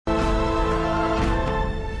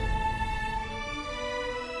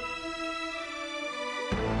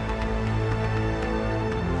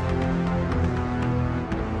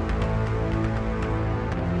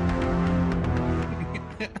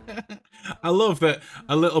I love that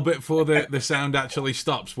a little bit before the sound actually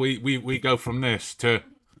stops, we go from this to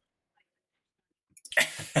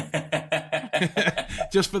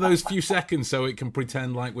just for those few seconds so it can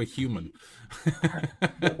pretend like we're human.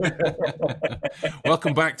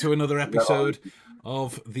 Welcome back to another episode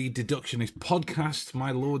of the Deductionist podcast,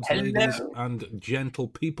 my lords, ladies, Hello. and gentle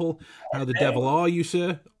people. How the devil are you,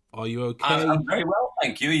 sir? Are you okay? I'm very well,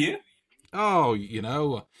 thank you. Are you? Oh,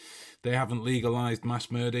 they haven't legalized mass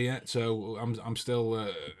murder yet, so I'm still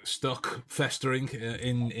stuck festering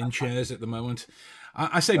in chairs at the moment.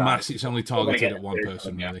 I say Right. mass; it's only targeted at one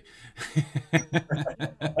person, really.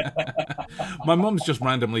 My mum's just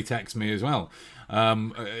randomly texted me as well.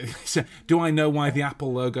 So, do I know why the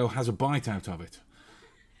Apple logo has a bite out of it?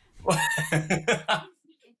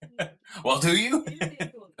 Well, do you?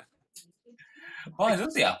 Why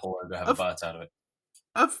does the Apple logo have a bite out of it?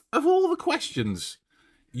 Of all the questions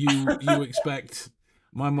you expect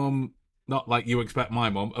my mum, not like you expect my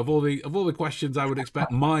mum, of all the questions I would expect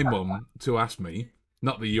my mum to ask me.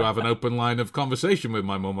 Not that you have an open line of conversation with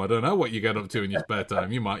my mum. I don't know what you get up to in your spare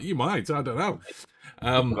time. You might. I don't know.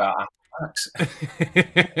 About Apple.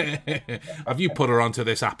 Have you put her onto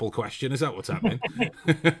this Apple question? Is that what's happening?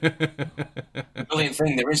 Brilliant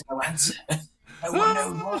thing. There is no answer. No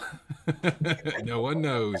one knows. No one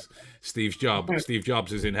knows. Steve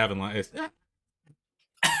Jobs is in heaven like this.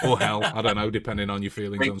 Or hell, I don't know, depending on your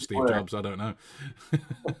feelings on Steve Jobs, I don't know.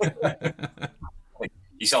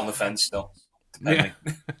 He's on the fence still. Yeah.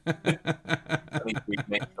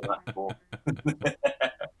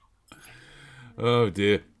 Oh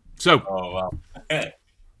dear. So, wow.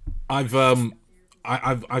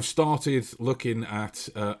 I've started looking at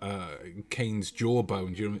Kane's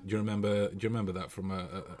jawbone. Do you remember that from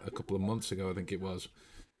a couple of months ago? I think it was.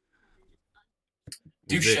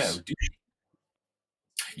 Do show.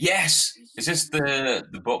 Yes. Is this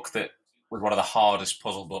the book that was one of the hardest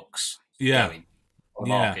puzzle books? Yeah. Going on the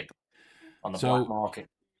market. On the black market.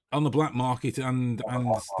 On the black market and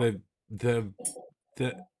the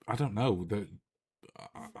I don't know,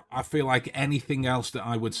 I feel like anything else that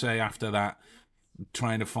I would say after that,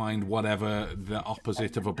 trying to find whatever the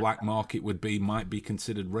opposite of a black market would be, might be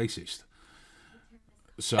considered racist.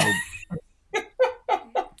 So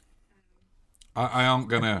I aren't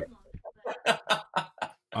gonna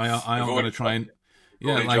try and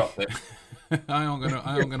I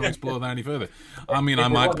aren't gonna explore that any further. I mean, I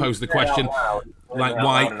might pose the question, like,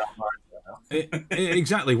 why?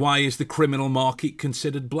 Exactly. Why is the criminal market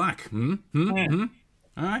considered black? All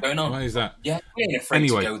right. Going on. Why is that? Yeah.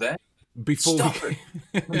 Anyway, to go there.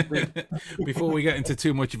 Before we get into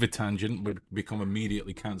too much of a tangent, we'd become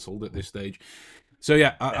immediately cancelled at this stage. So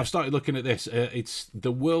yeah, I've started looking at this. It's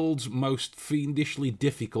the world's most fiendishly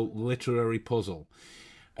difficult literary puzzle,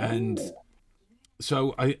 and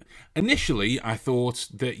so initially I thought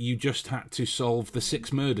that you just had to solve the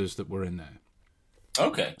 6 murders that were in there.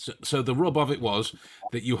 Okay. So the rub of it was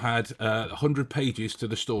that you had 100 pages to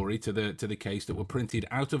the story, to the case, that were printed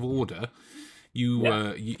out of order.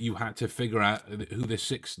 You had to figure out who the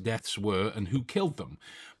 6 deaths were and who killed them.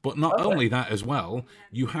 But not only that as well,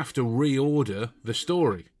 you have to reorder the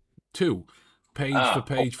story too, page for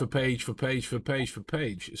page for page for page for page for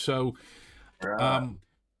page. So,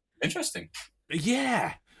 interesting.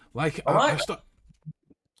 Yeah, like I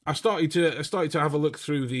started to have a look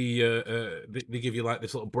through they give you like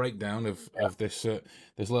this little breakdown of this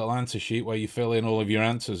little answer sheet where you fill in all of your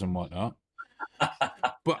answers and whatnot.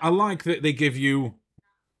 But I like that they give you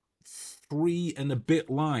 3 and a bit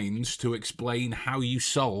lines to explain how you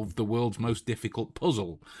solve the world's most difficult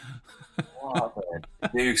puzzle.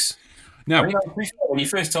 Deuce. Now, when you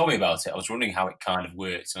first told me about it, I was wondering how it kind of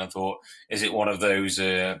worked, and I thought, is it one of those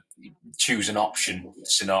choose an option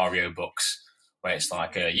scenario books where it's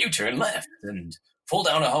like you turn left and fall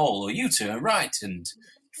down a hole, or you turn right and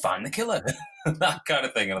find the killer, that kind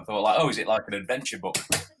of thing? And I thought, like, is it like an adventure book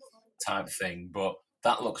type thing? But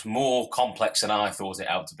that looks more complex than I thought it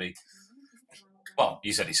out to be. Well,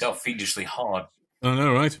 you said yourself, fiendishly hard. I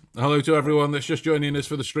know, right? Hello to everyone that's just joining us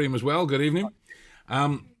for the stream as well. Good evening.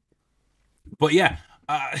 But yeah,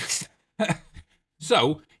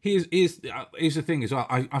 so here's the thing as well.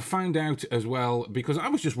 I found out as well, because I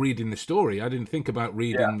was just reading the story. I didn't think about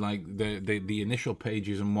reading like the initial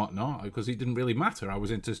pages and whatnot, because it didn't really matter. I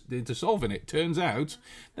was into solving it. Turns out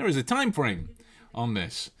there is a time frame on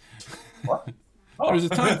this. What? There is a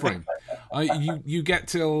time frame. You get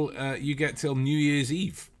till New Year's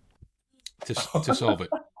Eve to solve it.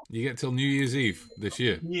 You get till New Year's Eve this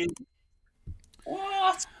year.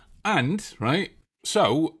 What? And right,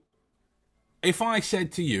 so if I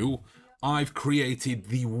said to you, I've created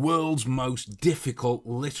the world's most difficult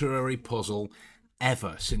literary puzzle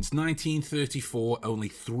ever. Since 1934, only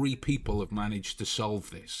 3 people have managed to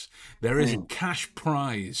solve this. There is a cash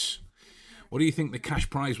prize. What do you think the cash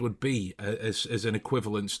prize would be as an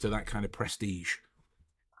equivalence to that kind of prestige?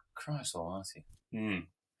 Christ almighty. I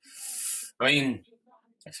mean,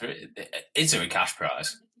 is there a cash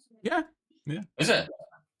prize? Yeah. Is it?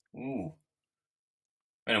 Ooh.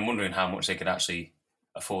 I mean, I'm wondering how much they could actually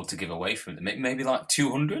afford to give away from it. Maybe like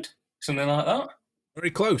 200? Something like that?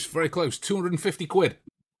 Very close. 250 quid.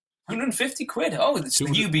 150 quid? Oh, it's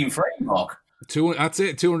the You Being framework. That's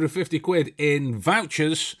it, 250 quid in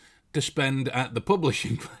vouchers to spend at the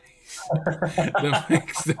publishing place that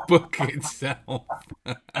makes the book itself.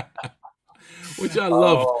 Which I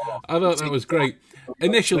loved. I thought that was great.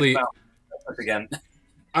 Initially, again.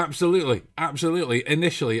 Absolutely.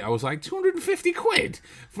 Initially, I was like, 250 quid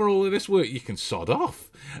for all of this work? You can sod off.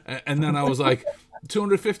 And then I was like,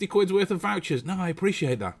 250 quid's worth of vouchers? No, I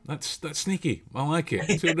appreciate that. That's sneaky. I like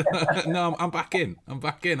it. No, I'm back in. I'm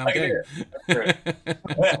game.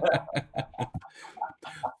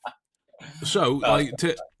 So, like,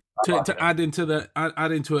 to add into it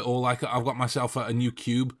all, like, I've got myself a new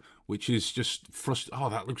cube, which is just frustrating. Oh,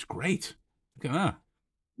 that looks great. Look at that.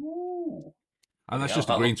 Ooh. And that's just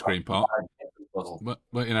a green screen part. But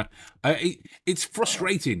you know, it's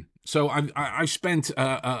frustrating. So I spent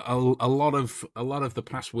a lot of the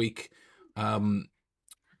past week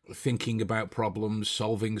thinking about problems,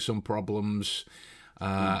 solving some problems,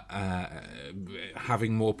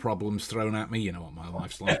 having more problems thrown at me. You know what my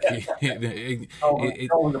life's like. Solving the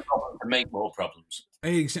problem to make more problems.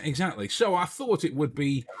 Exactly. So I thought it would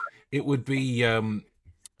be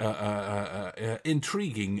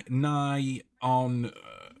intriguing, nigh on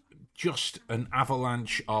just an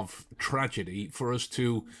avalanche of tragedy for us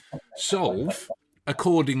to solve,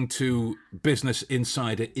 according to Business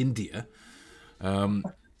Insider India. I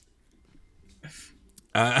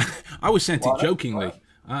was sent it jokingly.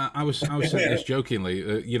 I was sent this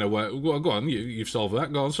jokingly. You know, well, go on, you've solved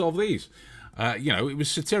that. Go on, solve these. You know, it was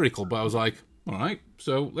satirical, but I was like, all right,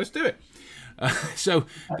 so let's do it. So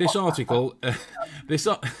this article, this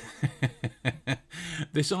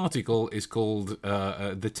article is called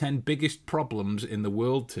 "The 10 Biggest Problems in the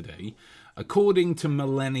World Today," according to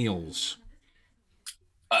millennials.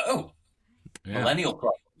 Oh, yeah. Millennial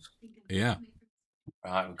problems. Yeah.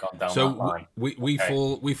 Right, we've gone down so that line. we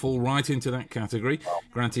fall right into that category.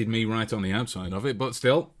 Granted, me right on the outside of it, but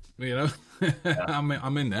still, you know, yeah.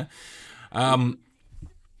 I'm in there. And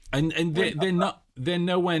they're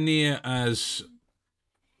nowhere near as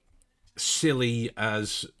silly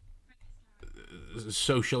as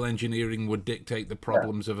social engineering would dictate the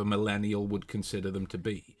problems of a millennial would consider them to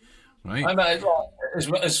be, right? I mean,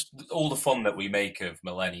 as all the fun that we make of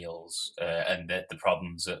millennials and the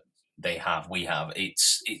problems that we have,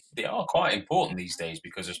 they are quite important these days,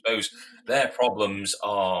 because I suppose their problems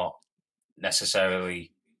are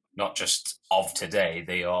necessarily not just of today.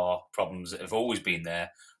 They are problems that have always been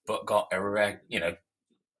there, but got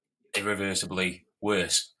irreversibly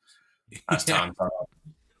worse as time goes on.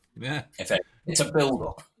 Yeah, it's a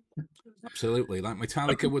build-up. Absolutely, like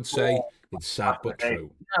Metallica would say, it's sad but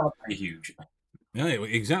true. Huge. Yeah,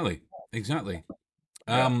 exactly.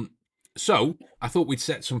 Yeah. So I thought we'd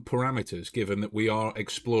set some parameters, given that we are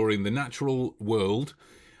exploring the natural world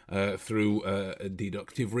through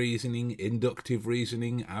deductive reasoning, inductive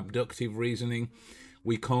reasoning, abductive reasoning.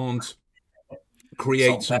 We can't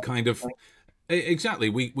create some kind of... Exactly.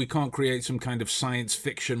 We can't create some kind of science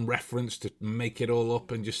fiction reference to make it all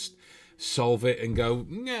up and just solve it and go,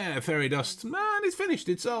 yeah, fairy dust, man, it's finished,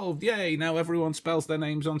 it's solved, yay, now everyone spells their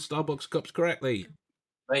names on Starbucks cups correctly.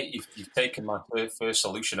 Mate, you've taken my first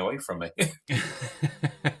solution away from me.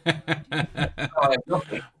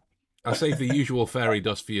 I saved the usual fairy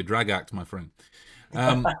dust for your drag act, my friend.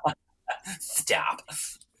 Stop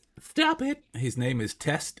it. His name is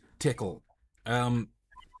Test Tickle.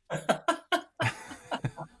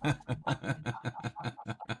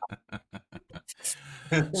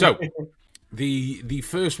 So the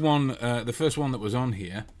first one that was on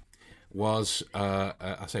here was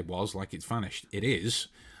I say was, like it's vanished. It is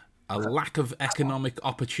a lack of economic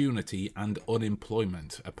opportunity and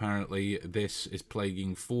unemployment. Apparently, this is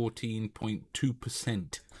plaguing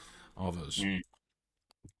 14.2% of us.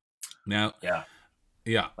 Now, yeah,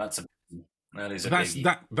 that is a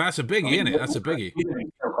biggie. That's a biggie, isn't it? That's a biggie.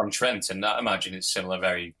 On Trent, and I imagine it's similar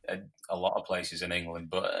a lot of places in England,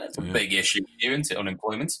 but it's a big issue here, isn't it?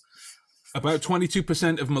 Unemployment. About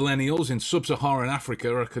 22% of millennials in sub-Saharan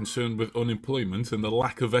Africa are concerned with unemployment and the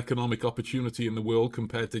lack of economic opportunity in the world,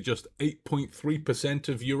 compared to just 8.3%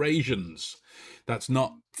 of Eurasians. That's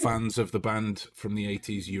not fans of the band from the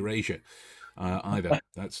 80s Eurasia either.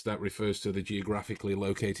 That refers to the geographically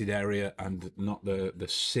located area and not the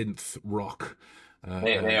synth rock.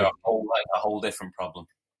 They are a whole different problem.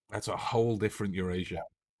 That's a whole different Eurasia.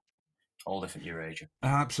 Whole different Eurasia.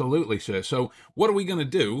 Absolutely, sir. So, what are we going to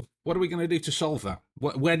do? What are we going to do to solve that?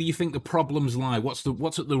 Where do you think the problems lie? What's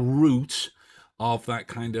at the root of that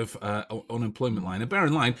kind of unemployment line? And bear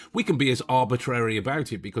in mind, we can be as arbitrary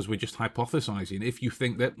about it because we're just hypothesizing. If you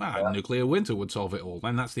think that nuclear winter would solve it all,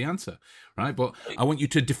 then that's the answer, right? But I want you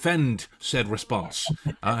to defend said response.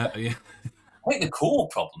 Yeah. I think the core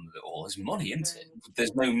problem of it all is money, isn't it?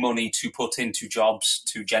 There's no money to put into jobs,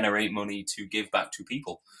 to generate money, to give back to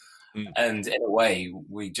people. And in a way,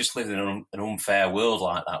 we just live in an unfair world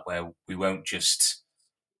like that, where we won't just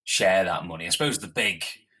share that money. I suppose the big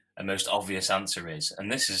and most obvious answer is, and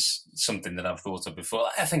this is something that I've thought of before,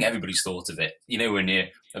 I think everybody's thought of it, when you're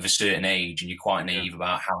of a certain age and you're quite naive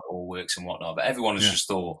about how it all works and whatnot, but everyone has just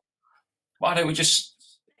thought, why don't we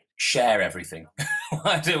just share everything?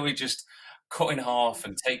 Why don't we just cut in half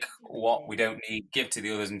and take what we don't need, give to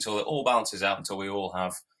the others until it all balances out, until we all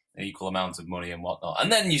have an equal amount of money and whatnot,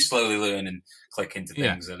 and then you slowly learn and click into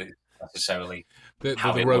things that it necessarily the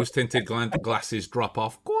rose-tinted glasses drop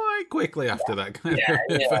off quite quickly after that kind of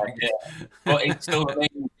effect. But it's still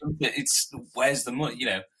it's where's the money?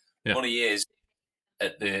 Money is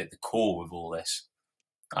at the core of all this.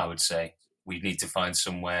 I would say we need to find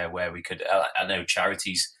somewhere where we could. I know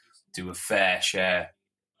charities do a fair share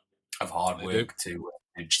of hard work to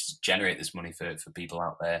generate this money for people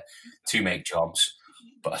out there to make jobs.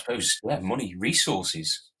 But I suppose, money,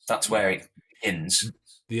 resources, that's where it begins.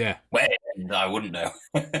 Yeah. Where it ends, I wouldn't know.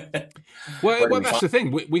 well, that's the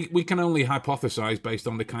thing. We can only hypothesize based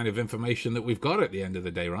on the kind of information that we've got at the end of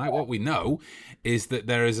the day, right? What we know is that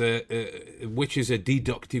there is which is a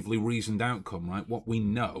deductively reasoned outcome, right? What we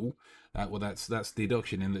know, that's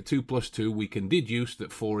deduction. In the 2 + 2, we can deduce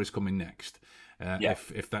that 4 is coming next.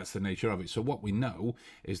 If that's the nature of it. So what we know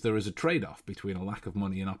is there is a trade-off between a lack of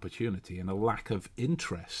money and opportunity and a lack of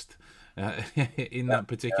interest in that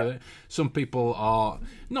particular. Some people are,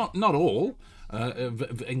 not all,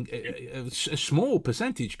 a small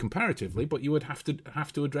percentage comparatively, but you would have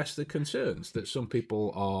to address the concerns that some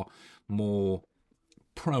people are more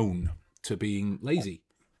prone to being lazy.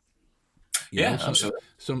 Absolutely.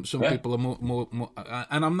 Some people are more,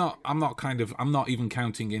 and I'm not even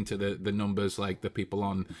counting into the numbers like the people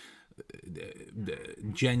on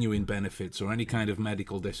genuine benefits or any kind of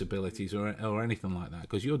medical disabilities or anything like that,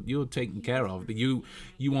 because you're taken care of. You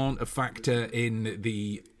aren't a factor in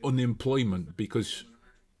the unemployment because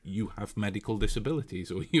you have medical disabilities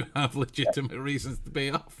or you have legitimate reasons to be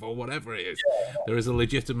off or whatever it is. There is a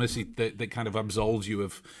legitimacy that kind of absolves you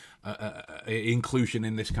of inclusion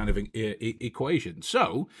in this kind of equation.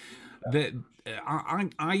 So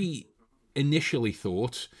I initially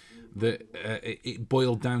thought that it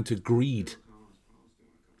boiled down to greed.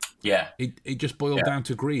 Yeah. It just boiled down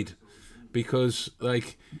to greed because,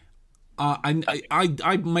 like,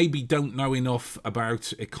 I maybe don't know enough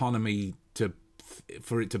about economy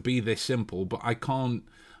for it to be this simple, but I don't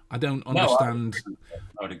understand.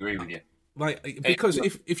 I would agree with you. Like, because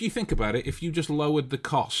if you think about it, if you just lowered the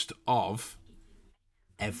cost of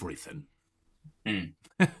everything,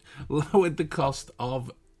 lowered the cost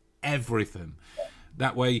of everything,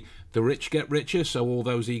 that way the rich get richer, so all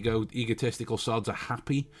those egotistical sods are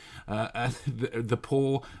happy. The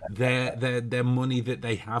poor, their money that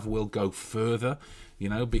they have will go further,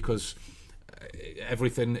 because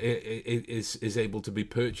everything is able to be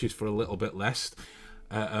purchased for a little bit less.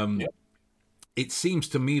 It seems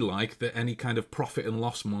to me like that any kind of profit and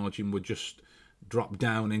loss margin would just drop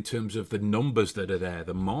down in terms of the numbers that are there,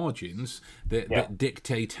 the margins that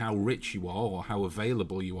dictate how rich you are or how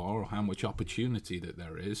available you are or how much opportunity that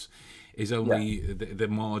there is only the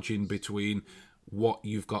margin between what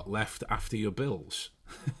you've got left after your bills.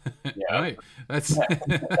 Right? That's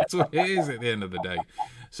what it is at the end of the day.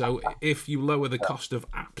 So if you lower the cost of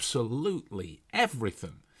absolutely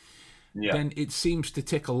everything, then it seems to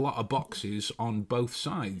tick a lot of boxes on both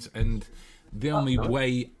sides. And the only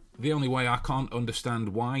way I can't understand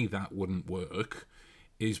why that wouldn't work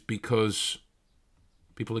is because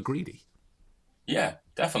people are greedy. Yeah,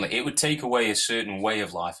 definitely. It would take away a certain way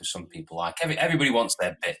of life for some people. Like everybody wants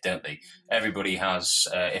their bit, don't they? Everybody has,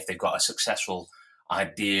 if they've got a successful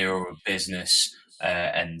idea or a business,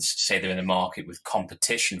 and say they're in the market with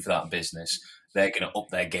competition for that business, they're going to up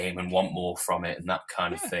their game and want more from it and that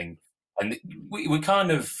kind of thing. And we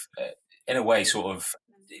kind of, in a way, sort of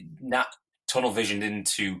tunnel visioned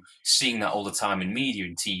into seeing that all the time in media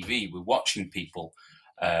and TV. We're watching people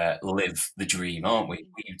live the dream, aren't we?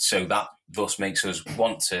 So that thus makes us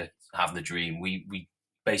want to have the dream. We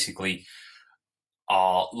basically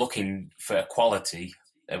are looking for equality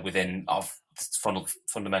within our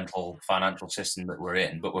fundamental financial system that we're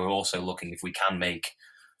in, but we're also looking if we can make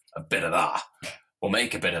a bit of that, we'll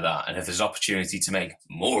make a bit of that. And if there's opportunity to make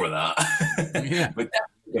more of that, we're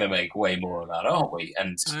definitely going to make way more of that, aren't we?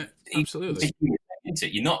 And absolutely.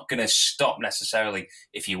 You're not going to stop necessarily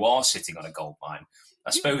if you are sitting on a gold mine.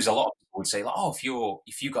 I suppose a lot of people would say, like, oh,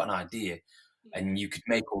 if you got an idea and you could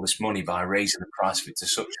make all this money by raising the price of it to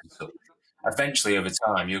such and such, eventually over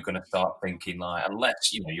time you're going to start thinking, like,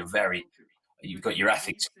 unless you've got your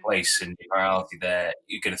ethics in place and your morality there,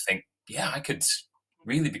 you're going to think, yeah, I could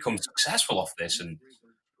really become successful off this and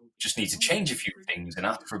just need to change a few things and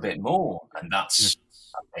ask for a bit more. And that's,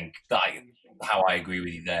 I think, how I agree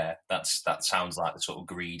with you there. That sounds like the sort of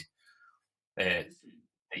greed that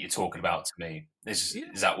you're talking about to me. Is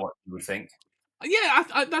that what you would think? Yeah,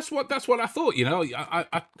 that's what I thought. You know,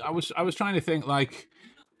 I was trying to think, like,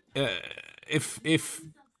 if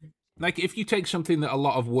you take something that a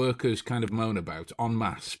lot of workers kind of moan about en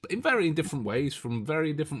masse, but in very different ways, from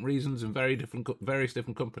very different reasons, and various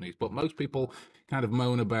different companies, but most people kind of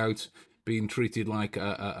moan about being treated like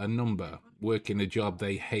a number, working a job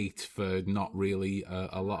they hate for not really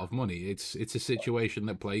a lot of money. It's a situation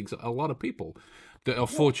that plagues a lot of people that are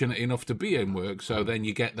fortunate enough to be in work. So then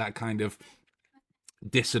you get that kind of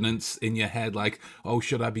dissonance in your head, like, oh,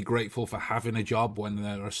 should I be grateful for having a job when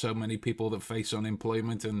there are so many people that face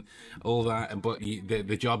unemployment and all that, but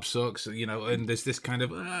the job sucks, you know, and there's this kind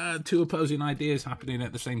of two opposing ideas happening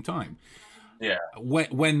at the same time. Yeah.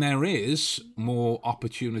 When there is more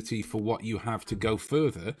opportunity for what you have to go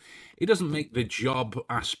further, it doesn't make the job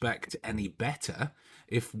aspect any better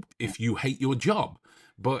if you hate your job,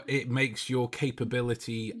 but it makes your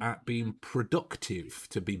capability at being productive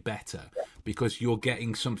to be better, because you're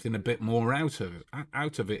getting something a bit more out of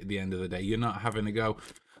it at the end of the day. You're not having to go,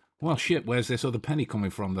 well, shit, where's this other penny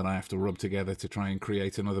coming from that I have to rub together to try and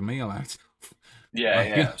create another meal out?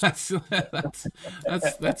 Yeah. That's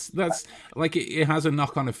like, it has a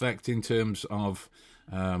knock-on effect in terms of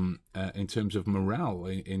morale,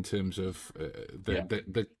 in terms of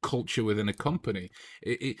the culture within a company.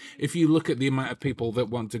 If you look at the amount of people that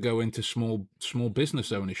want to go into small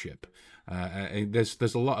business ownership,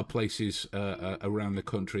 there's a lot of places around the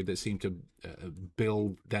country that seem to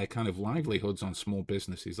build their kind of livelihoods on small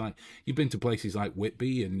businesses. Like, you've been to places like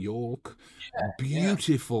Whitby and York,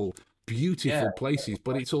 beautiful places,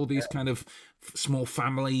 but it's all these kind of small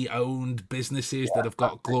family-owned businesses that have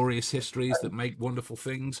got glorious histories that make wonderful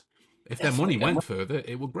things. If their money went further,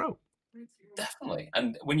 it would grow. Definitely.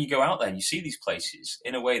 And when you go out there and you see these places,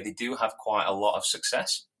 in a way, they do have quite a lot of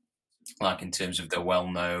success. Like, in terms of they're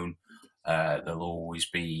well-known, they'll always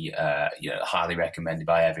be highly recommended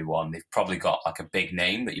by everyone. They've probably got like a big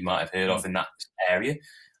name that you might have heard of in that area,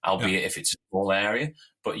 albeit if it's a small area.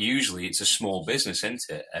 But usually it's a small business, isn't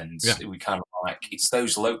it? And we kind of like, it's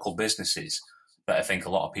those local businesses that I think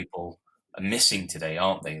a lot of people are missing today,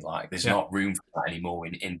 aren't they? Like, there's not room for that anymore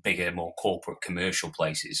in bigger, more corporate commercial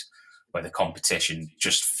places where the competition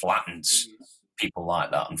just flattens people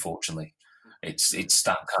like that, unfortunately. It's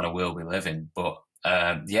that kind of world we live in. But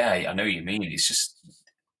I know what you mean. It's just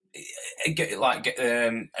like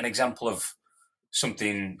an example of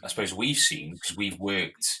something I suppose we've seen, because we've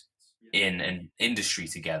worked in an industry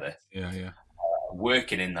together.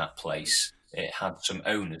 Working in that place, it had some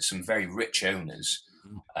owners, some very rich owners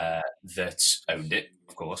that owned it.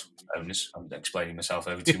 Of course, owners. I'm explaining myself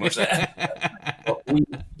over too much there. But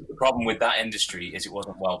the problem with that industry is it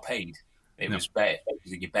wasn't well paid. It was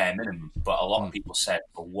basically your bare minimum. But a lot of people said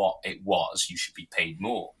for what it was, you should be paid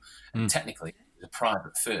more. And technically, as a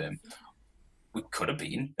private firm, we could have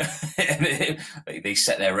been. They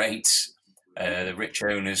set their rates. The rich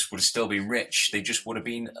owners would have still been rich. They just would have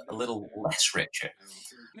been a little less richer.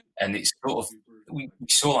 And it's sort of, we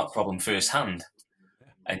saw that problem firsthand.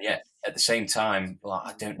 And yet, at the same time, like,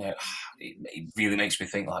 I don't know, it really makes me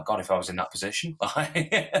think, like, God, if I was in that position,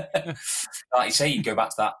 like you say, you go back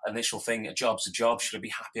to that initial thing, a job's a job. Should I be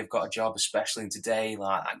happy I've got a job, especially in today?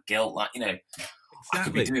 Like, that guilt, like, you know, exactly. I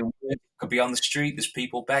could be doing work, could be on the street, there's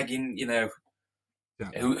people begging, you know,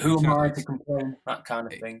 who am I to complain? That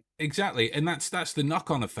kind of thing. Exactly, and that's the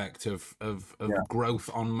knock-on effect of growth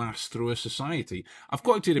en masse through a society. I've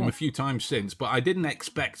quoted him a few times since, but I didn't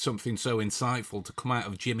expect something so insightful to come out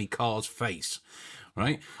of Jimmy Carr's face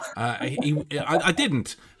right? I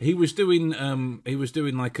didn't. He was doing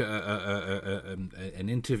like an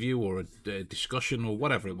interview or a discussion or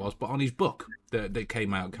whatever it was, but on his book that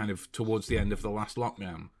came out kind of towards the end of the last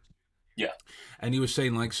lockdown. Yeah. And he was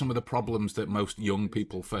saying like some of the problems that most young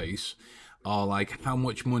people face are like, how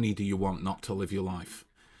much money do you want not to live your life?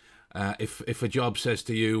 If a job says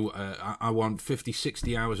to you, I want 50,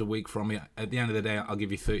 60 hours a week from you, at the end of the day, I'll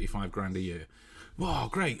give you 35 grand a year. Whoa,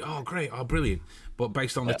 great, oh, brilliant. But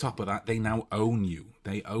based on the top of that, they now own you.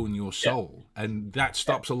 They own your soul. And that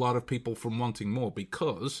stops a lot of people from wanting more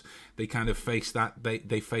because they kind of face that,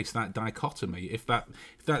 they face that dichotomy. If that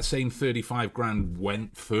same 35 grand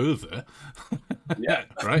went further,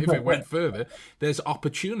 right? If it went further, there's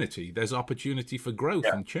opportunity. There's opportunity for growth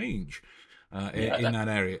and change. In that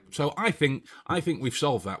area. So I think we've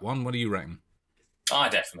solved that one. What do you reckon? I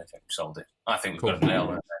definitely think we've solved it. I think we've got a nail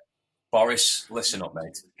on it. Boris, listen up,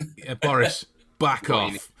 mate. Yeah, Boris, back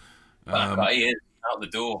off. He is out the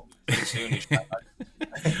door soon.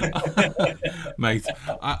 Mate,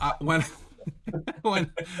 I when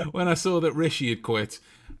I saw that Rishi had quit,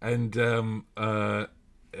 and is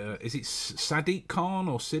it Sadiq Khan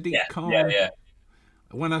or Siddiq Khan? Yeah.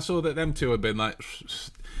 When I saw that them two had been like,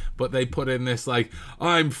 but they put in this like,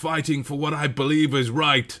 I'm fighting for what I believe is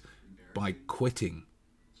right by quitting.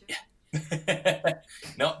 Yeah.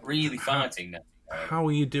 Not really fighting now. How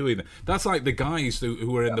are you doing that? That's like the guys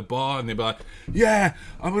who were in the bar and they'd be like, yeah,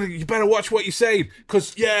 you better watch what you're saying,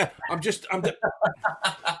 because,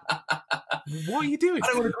 what are you doing? I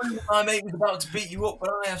don't want to agree with my mate who's about to beat you up, but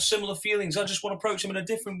I have similar feelings. I just want to approach him in a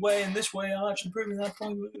different way, and this way I'm actually proving that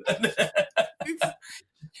point.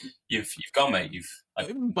 You've gone, mate.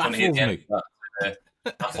 It baffles me.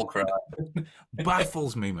 Baffle cry.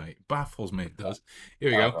 Baffles me, mate. Baffles me. It does. Here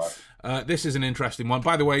we go. This is an interesting one.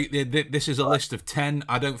 By the way, this is a list of 10.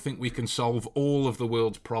 I don't think we can solve all of the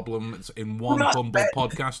world's problems in one humble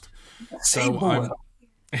podcast. So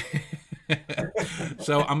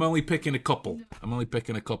I'm only picking a couple. I'm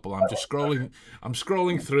just scrolling. I'm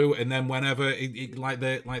scrolling through, and then whenever like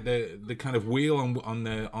the kind of wheel on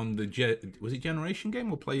the was it Generation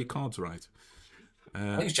Game or Play Your Cards Right?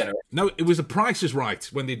 I think it's Generation. No, it was The Price is Right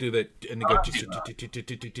when they do that, and they go.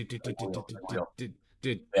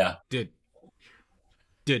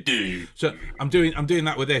 So I'm doing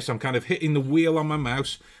that with this. I'm kind of hitting the wheel on my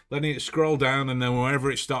mouse, letting it scroll down, and then wherever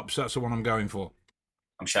it stops, that's the one I'm going for.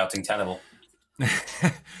 I'm shouting tenable.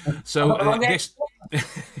 So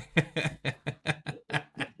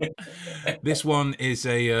this one is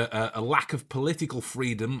a lack of political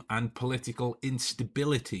freedom and political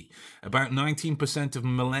instability. About 19% of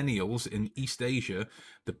millennials in East Asia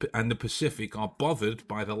and the Pacific are bothered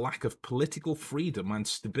by the lack of political freedom and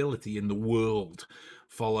stability in the world,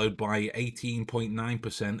 followed by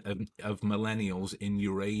 18.9% of millennials in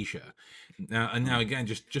Eurasia. Now again,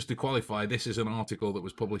 just to qualify, this is an article that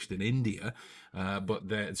was published in India, but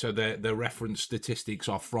their reference statistics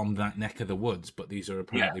are from that neck of the woods. But these are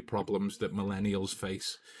apparently problems that millennials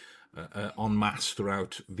face en masse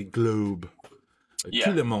throughout the globe.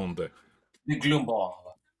 Tout le monde. The globe.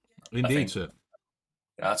 Indeed, sir.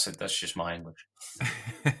 That's it. That's just my English.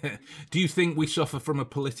 Do you think we suffer from a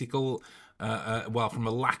political, from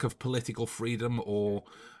a lack of political freedom or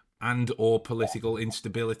political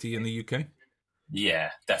instability in the UK?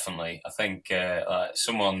 Yeah, definitely. I think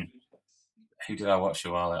someone, who did I watch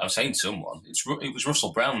a while ago? I was saying someone. It was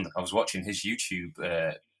Russell Brand. I was watching his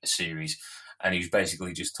YouTube series, and he was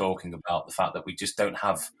basically just talking about the fact that we just don't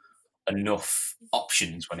have enough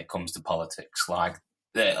options when it comes to politics. Like,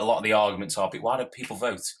 a lot of the arguments are, why don't people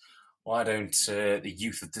vote? Why don't the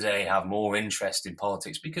youth of today have more interest in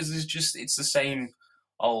politics? Because it's the same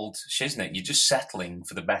old shiznit. You're just settling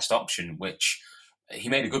for the best option, which he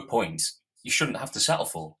made a good point. You shouldn't have to settle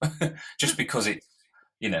for just because it's,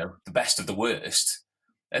 the best of the worst.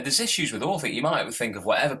 There's issues with all things. You might think of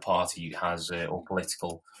whatever party has or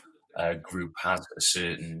political group has a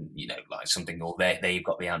certain, like something, or they've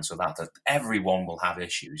got the answer that everyone will have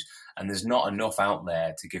issues, and there's not enough out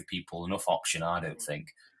there to give people enough option, I don't think,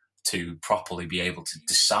 to properly be able to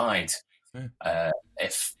decide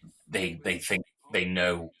if they think they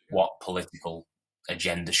know what political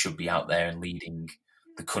agenda should be out there and leading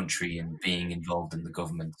the country and being involved in the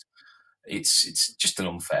government. It's just an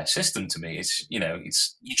unfair system to me. It's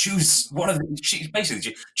you choose one of the,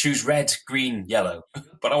 basically choose red, green, yellow,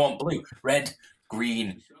 but I want blue. Red,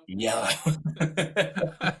 green, yellow.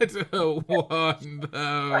 I don't want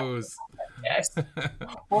those. Yes.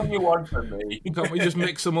 What do you want from me? Can't we just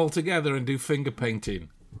mix them all together and do finger painting?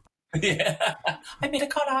 Yeah, I made a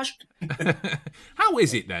collage. How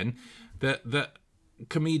is it then that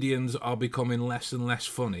comedians are becoming less and less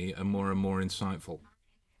funny and more insightful?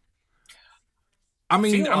 I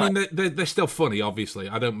mean, they're still funny. Obviously,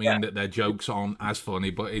 I don't mean that their jokes aren't as funny,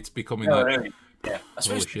 but it's becoming No, like, no, yeah. I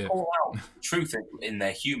suppose they call out truth in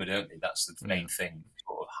their humour, don't they? That's the main thing.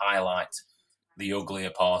 Sort of highlight the uglier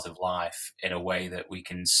part of life in a way that we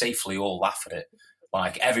can safely all laugh at it,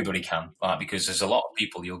 like everybody can. Like, because there's a lot of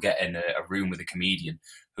people you'll get in a room with a comedian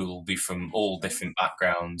who will be from all different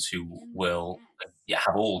backgrounds, who will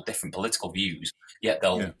have all different political views, yet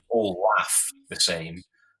they'll all laugh the same.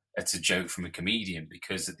 It's a joke from a comedian,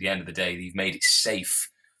 because at the end of the day, they've made it safe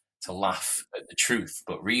to laugh at the truth.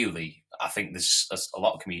 But really, I think there's a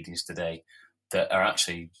lot of comedians today that are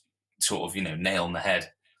actually sort of, nail on the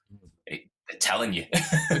head. They're telling you.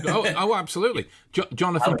 oh, absolutely.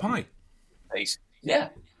 Jonathan Pye. Yeah,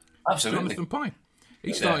 absolutely. Jonathan Pye.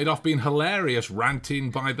 He started off being hilarious,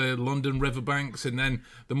 ranting by the London riverbanks, and then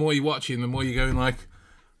the more you watch him, the more you're going like,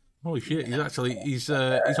 holy shit, he's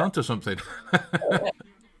onto something.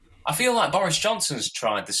 I feel like Boris Johnson's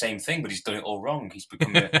tried the same thing, but he's done it all wrong. He's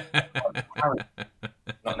become not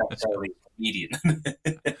necessarily a comedian.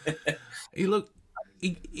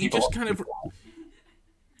 He just kind of,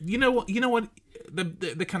 you know what,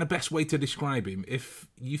 the kind of best way to describe him, if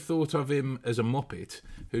you thought of him as a Muppet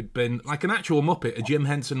who'd been like an actual Muppet, a Jim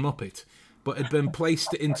Henson Muppet, but had been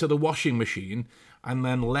placed into the washing machine and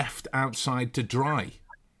then left outside to dry.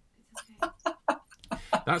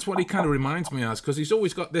 That's what he kind of reminds me as, because he's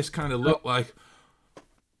always got this kind of look like.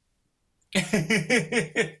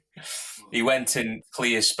 He went in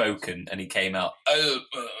clear spoken and he came out.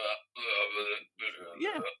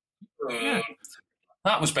 Yeah.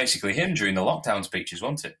 That was basically him during the lockdown speeches,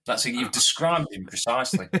 wasn't it? That's it. You've described him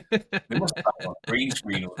precisely. They must have had on a green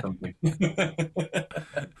screen or something.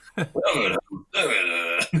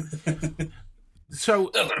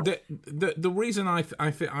 So the reason I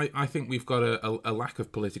think we've got a lack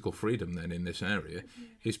of political freedom then in this area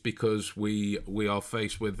is because we are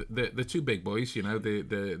faced with the two big boys,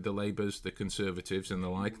 the Labours, the Conservatives, and the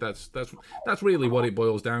like. That's really what it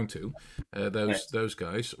boils down to. Those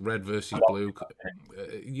guys, red versus blue.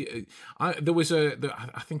 There was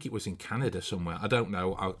I think it was in Canada somewhere. I don't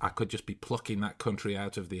know. I could just be plucking that country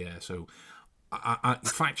out of the air. So. I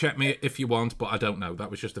fact check me if you want, but I don't know. That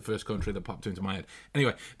was just the first country that popped into my head.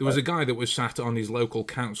 Anyway, there was a guy that was sat on his local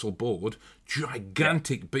council board,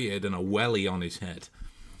 gigantic beard and a welly on his head.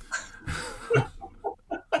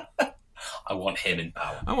 I want him in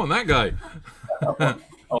power. I want that guy.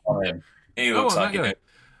 I want him. He looks like that guy.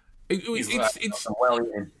 It's a welly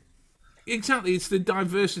in. Exactly, it's the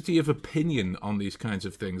diversity of opinion on these kinds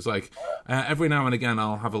of things. Like every now and again,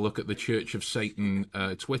 I'll have a look at the Church of Satan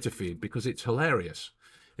Twitter feed because it's hilarious.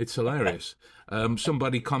 It's hilarious.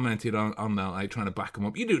 Somebody commented on that, like trying to back them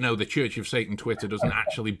up. You do know the Church of Satan Twitter doesn't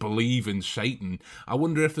actually believe in Satan. I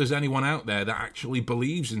wonder if there's anyone out there that actually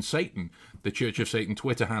believes in Satan. The Church of Satan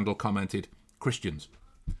Twitter handle commented, Christians.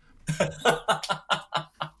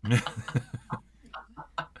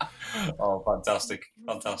 Oh, fantastic!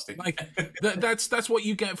 Like that's what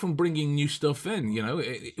you get from bringing new stuff in.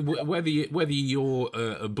 Whether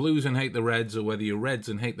you're blues and hate the Reds or whether you're Reds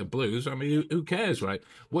and hate the Blues. I mean, who cares, right?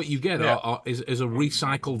 What you get is a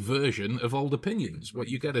recycled version of old opinions. What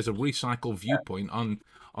you get is a recycled viewpoint on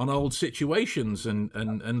old situations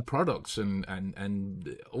and products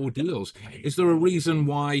and ordeals. Is there a reason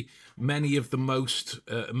why many of the most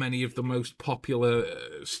popular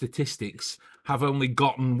statistics have only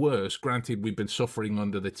gotten worse? Granted, we've been suffering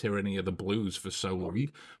under the tyranny of the Blues for so long,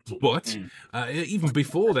 but even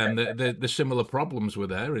before then, the similar problems were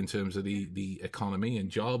there in terms of the economy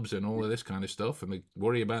and jobs and all of this kind of stuff, and the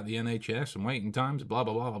worry about the NHS and waiting times, blah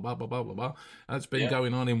blah blah blah blah blah blah blah. That's been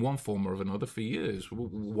going on in one form or another for years.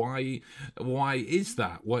 Why is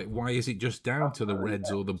that? Why is it just down to the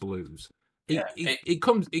Reds or the Blues? It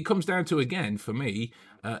comes down to, again, for me,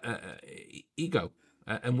 ego.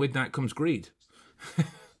 And with that comes greed.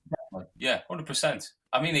 Yeah, 100%.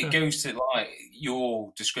 I mean, it goes to, like,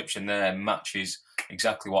 your description there matches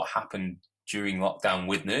exactly what happened during lockdown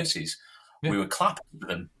with nurses. Yeah. We were clapping for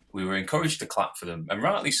them. We were encouraged to clap for them, and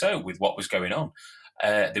rightly so with what was going on.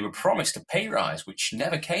 They were promised a pay rise, which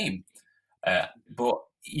never came. But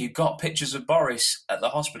you got pictures of Boris at the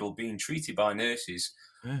hospital being treated by nurses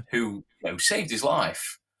who saved his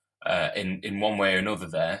life in one way or another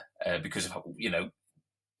there because of,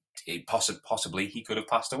 possibly he could have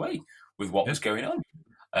passed away with what was going on,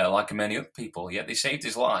 like many other people. Yet they saved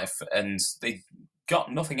his life and they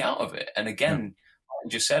got nothing out of it. And again, like I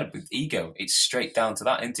just said, with ego, it's straight down to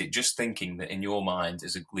that, isn't it? Just thinking that in your mind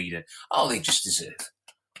as a leader, they just deserve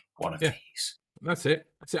one of these. That's it.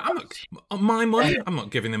 I'm not my money. I'm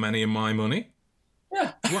not giving them any of my money.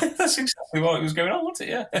 Yeah, that's exactly what was going on, wasn't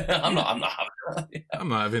it? Yeah, I'm Yeah. not. I'm not having that. Yeah. I'm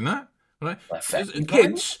not having that. Right?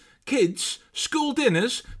 Right. Kids, school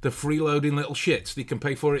dinners, the freeloading little shits. They can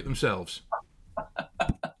pay for it themselves.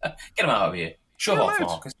 Get them out of here. Shove off,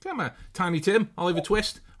 Marcus. Come on. Tiny Tim, Oliver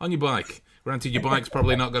Twist, on your bike. Granted, your bike's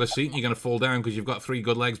probably not got a seat and you're going to fall down because you've got 3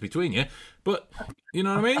 good legs between you. But, you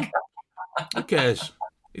know what I mean? Who cares?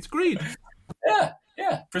 It's greed.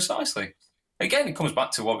 Yeah, precisely. Again, it comes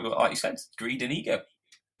back to what, like you said, greed and ego.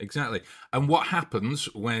 Exactly. And what happens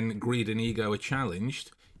when greed and ego are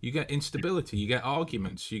challenged? You get instability, you get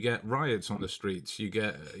arguments, you get riots on the streets, you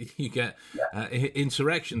get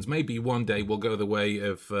insurrections. Maybe one day we'll go the way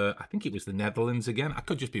of I think it was the Netherlands again. I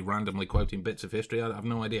could just be randomly quoting bits of history. I have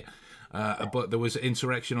no idea. But there was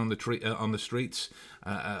insurrection on the streets.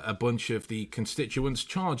 A bunch of the constituents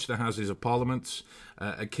charged the Houses of Parliament,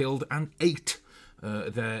 killed and ate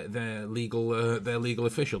their legal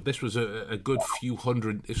official. This was a good few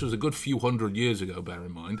hundred. This was a good few hundred years ago. Bear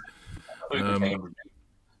in mind. No.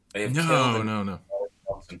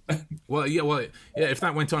 Well, yeah. If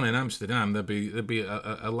that went on in Amsterdam, there'd be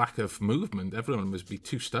a lack of movement. Everyone must be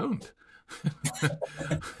too stoned.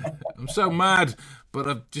 I'm so mad, but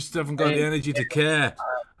I just haven't got the energy to care.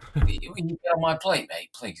 Will you get on my plate, mate,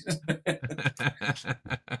 please?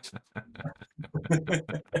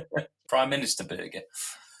 Prime Minister burger.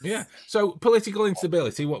 Yeah. So political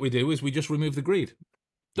instability. What we do is we just remove the greed.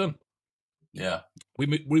 Done. Yeah. We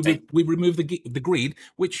remove the greed,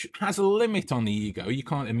 which has a limit on the ego. You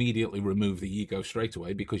can't immediately remove the ego straight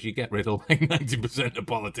away because you get rid of like 90% of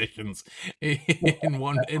politicians in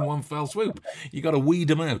one fell swoop. You got to weed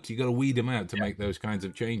them out. You got to weed them out to make those kinds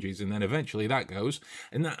of changes, and then eventually that goes,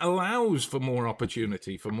 and that allows for more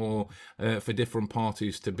opportunity, for more for different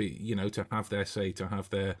parties to be, to have their say, to have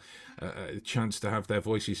their chance to have their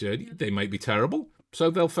voices heard. They may be terrible, so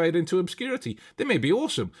they'll fade into obscurity. They may be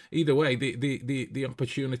awesome. Either way, the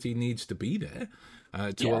opportunity needs to be there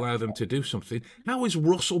to allow them to do something. How is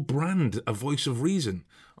Russell Brand a voice of reason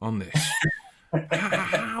on this?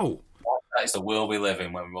 How? That is the world we live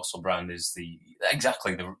in when Russell Brand is the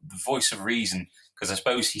voice of reason, because I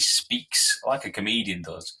suppose he speaks like a comedian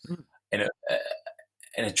does in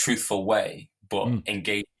a truthful way, but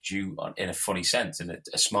engage you in a funny sense, in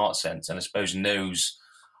a smart sense, and I suppose knows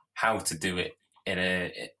how to do it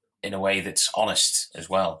in a way that's honest as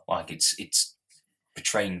well. Like it's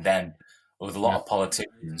portraying them. With a lot of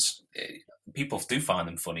politicians, people do find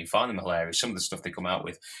them funny, find them hilarious. Some of the stuff they come out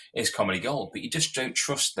with is comedy gold, but you just don't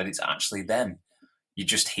trust that it's actually them. You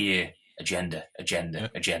just hear agenda.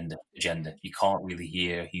 You can't really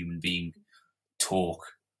hear a human being talk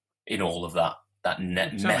in all of that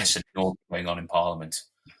mess and all going on in Parliament.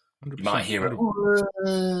 You might hear a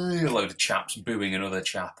load of chaps booing another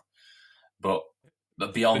chap, but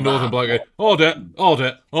beyond the Northern bloke goes, order.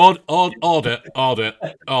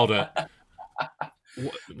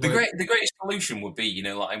 The greatest solution would be,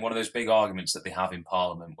 like in one of those big arguments that they have in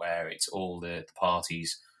Parliament where it's all the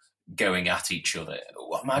parties going at each other.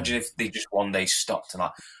 Imagine if they just one day stopped and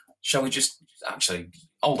shall we just actually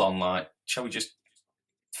hold on, shall we just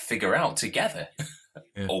figure out together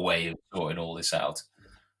a way of sorting all this out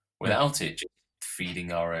without it just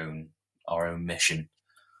feeding our own mission?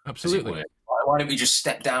 Absolutely. Why don't we just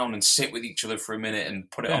step down and sit with each other for a minute and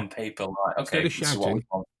put it on paper? Okay, this is what we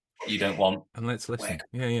want, what you don't want, and let's listen.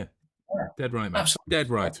 Yeah. Dead right, man. Absolutely. Dead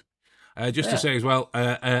right. To say as well,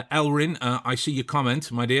 Elrin, I see your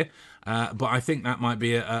comment, my dear, but I think that might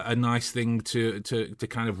be a nice thing to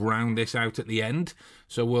kind of round this out at the end.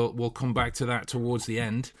 So we'll come back to that towards the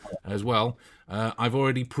end as well. I've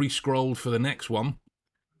already pre-scrolled for the next one.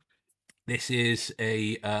 This is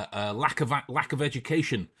a lack of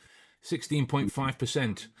education.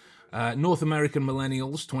 16.5%. North American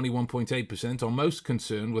millennials, 21.8%, are most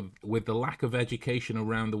concerned with the lack of education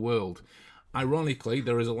around the world. Ironically,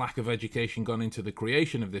 there is a lack of education gone into the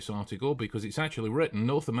creation of this article because it's actually written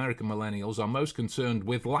North American millennials are most concerned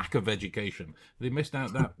with lack of education. They missed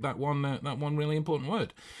out that one really important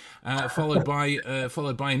word. Followed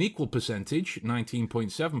by an equal percentage,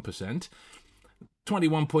 19.7%.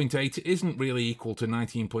 21.8 isn't really equal to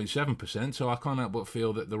 19.7%, so I can't help but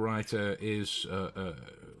feel that the writer is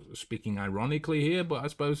speaking ironically here, but I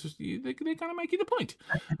suppose they kind of make the point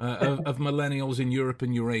of millennials in Europe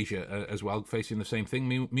and Eurasia as well, facing the same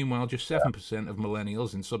thing. Meanwhile, just 7% of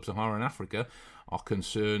millennials in sub-Saharan Africa are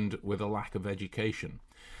concerned with a lack of education.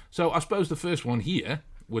 So I suppose the first one here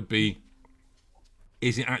would be,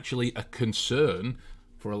 is it actually a concern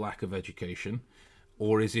for a lack of education,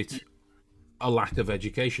 or is it a lack of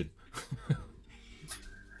education?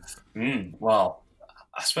 Well,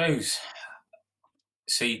 I suppose.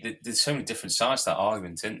 See, there's so many different sides to that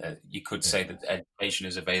argument, isn't there? You could say that education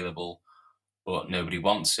is available, but nobody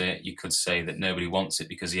wants it. You could say that nobody wants it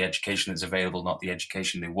because the education that's available, not the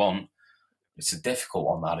education they want. It's a difficult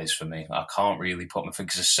one, that is, for me. I can't really put my finger,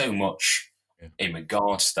 because there's so much Yeah. in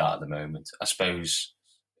regards to that at the moment. I suppose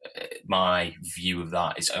my view of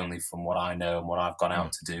that is only from what I know and what I've gone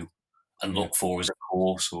out to do and look for as a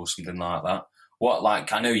course or something like that.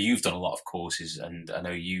 I know you've done a lot of courses, and I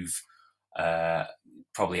know you've uh,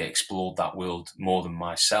 probably explored that world more than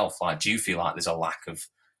myself. Like, do you feel like there's a lack of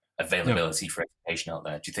No, availability for education out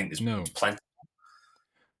there? Do you think there's no, plenty?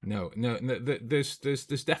 no. There's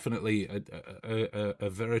definitely a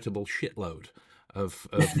veritable shitload of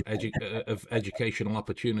educational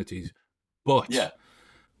opportunities, but Yeah.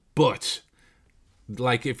 but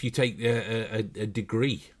like if you take a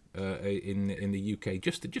degree in the UK,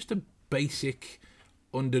 just a basic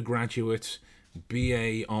undergraduate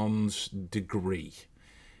BA Hons degree,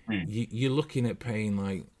 you're looking at paying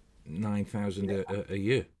like 9,000 a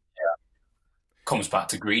year. Comes back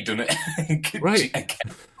to greed, doesn't Right.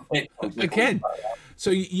 it? Again. So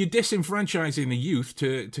you're disenfranchising the youth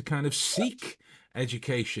to kind of seek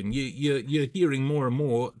education. You're hearing more and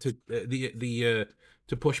more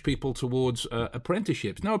to push people towards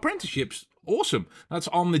apprenticeships. Now, apprenticeships, awesome. That's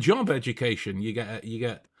on the job education. You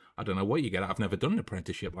get. I don't know what you get. I've never done an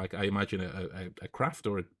apprenticeship. Like, I imagine a craft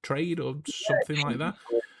or a trade or something like that.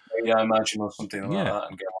 Yeah, I imagine, or something like Yeah, that,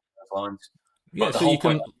 and go on those lines. yeah. But the So you whole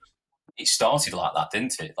point, can. it started like that,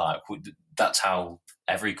 didn't it? Like, that's how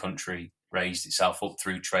every country raised itself up,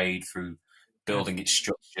 through trade, through Yeah, building its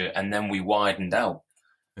structure, and then we widened out,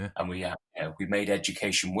 yeah, and we made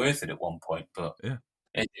education worth it at one point. But yeah.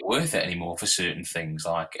 is it worth it anymore for certain things?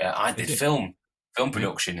 Like, I did Is it? film Yeah,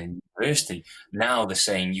 production in university. Now they're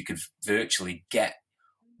saying you could virtually get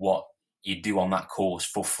what you do on that course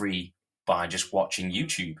for free by just watching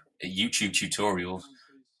YouTube. YouTube tutorials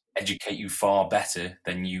educate you far better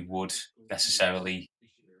than you would necessarily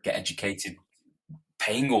get educated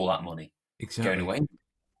paying all that money going exactly, away.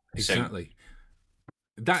 So exactly.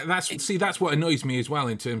 That's it, see, that's what annoys me as well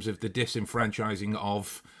in terms of the disenfranchising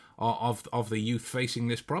of the youth facing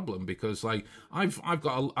this problem, because like I've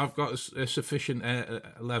got a sufficient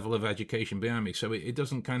level of education behind me, so it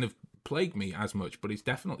doesn't kind of plague me as much, but it's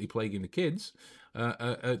definitely plaguing the kids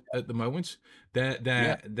at the moment.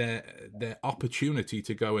 yeah, Their opportunity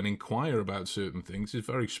to go and inquire about certain things is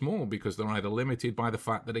very small, because they're either limited by the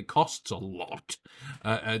fact that it costs a lot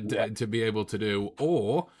yeah, to be able to do,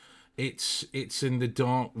 or it's in the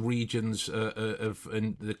dark regions of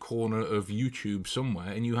in the corner of YouTube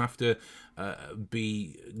somewhere, and you have to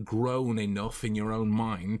be grown enough in your own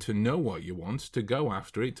mind to know what you want, to go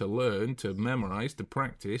after it, to learn, to memorize, to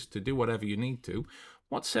practice, to do whatever you need to.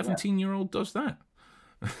 What yeah. 17-year-old does that?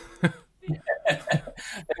 They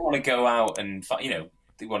want to go out and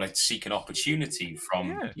they want to seek an opportunity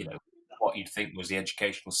from Yeah, what you'd think was the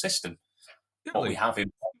educational system, what we exactly. have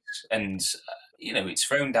in place, and it's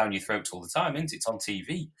thrown down your throats all the time, isn't it? It's on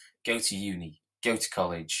TV. Go to uni, go to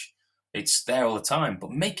college. It's there all the time, but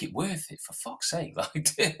make it worth it, for fuck's sake.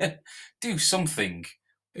 Like, do something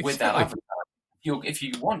with that Exactly. advertising. If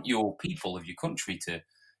you want your people of your country to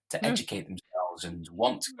Yeah, educate themselves and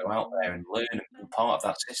want to go out there and learn and be part of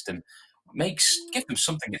that system, give them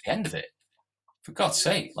something at the end of it. For God's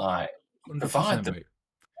sake, like, provide 100%, them. mate.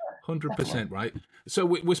 Hundred Definitely. percent right. So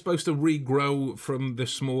we're supposed to regrow from the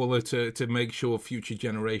smaller to make sure future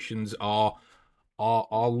generations are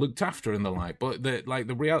looked after and the like. But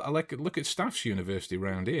the real, I like look at Staff's University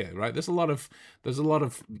around here, right? There's a lot of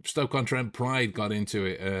Stoke-on-Trent pride got into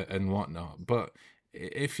it and whatnot. But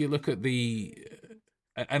if you look at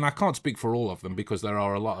and I can't speak for all of them because there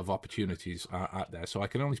are a lot of opportunities out there, so I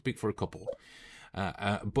can only speak for a couple.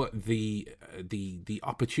 But the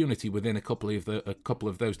opportunity within a couple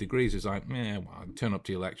of those degrees is like, well, turn up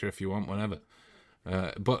to your lecture if you want, whenever.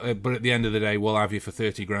 But at the end of the day, we'll have you for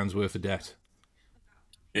 30 grand's worth of debt,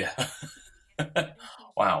 Yeah.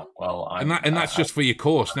 Wow. Well, and that's just for your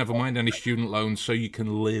course. Never mind any student loans, so you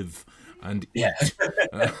can live and yeah. eat.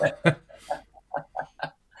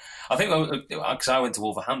 I think because I went to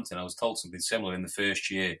Wolverhampton, I was told something similar. In the first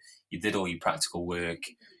year, you did all your practical work,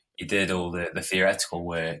 you did all the theoretical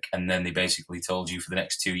work, and then they basically told you for the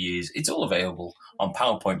next 2 years, it's all available on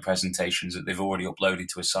PowerPoint presentations that they've already uploaded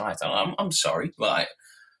to a site. And I'm sorry, like,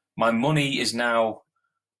 my money is now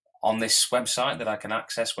on this website that I can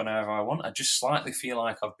access whenever I want. I just slightly feel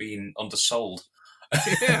like I've been undersold.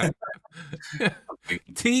 Yeah.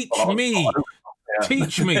 Teach Well, me. yeah.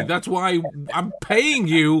 Teach me. That's why I'm paying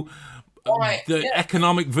you Why? the Yeah.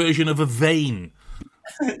 economic version of a vein.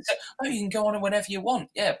 Oh, you can go on whenever you want.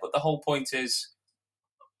 Yeah, but the whole point is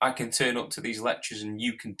I can turn up to these lectures and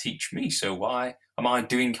you can teach me. So why am I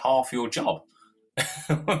doing half your job?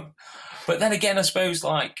 But then again, I suppose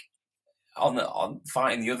like on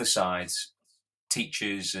fighting the other sides,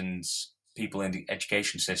 teachers and people in the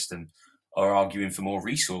education system are arguing for more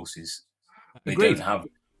resources. They Agreed. don't have,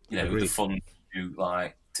 Agreed. the funds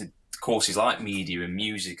to courses like media and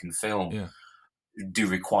music and film do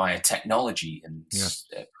require technology and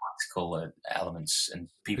practical elements and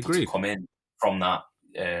people to come in from that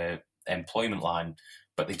employment line,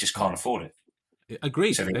 but they just can't afford it.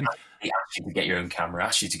 Agreed. So they ask you to get your own camera,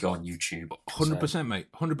 ask you to go on YouTube. 100%,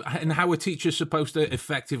 mate. 100%. And how a teacher's supposed to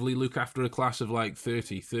effectively look after a class of like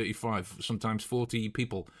 30, 35, sometimes 40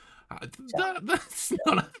 people. That's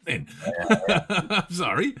not happening. I'm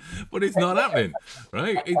sorry, but it's not happening,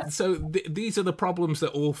 right? These are the problems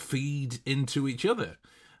that all feed into each other.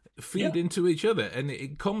 And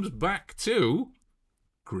it comes back to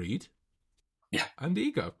greed and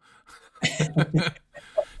ego.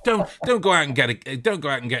 Don't go out and get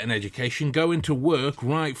an education. Go into work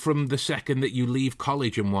right from the second that you leave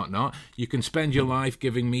college and whatnot. You can spend your life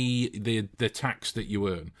giving me the tax that you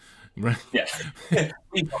earn. Right? Yeah.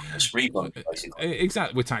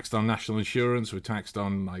 Exactly. We're taxed on national insurance. We're taxed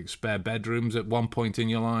on like spare bedrooms at one point in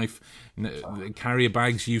your life. Carrier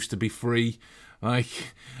bags used to be free.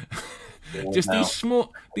 Like just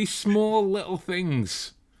these small little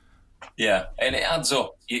things. Yeah, and it adds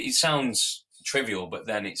up. It sounds trivial, but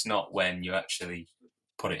then it's not when you actually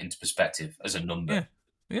put it into perspective as a number.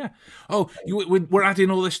 Yeah. Oh, we're adding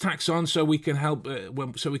all this tax on so we can help.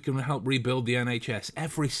 So we can help rebuild the NHS.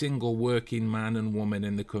 Every single working man and woman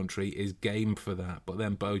in the country is game for that. But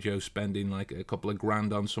then Bojo's spending like a couple of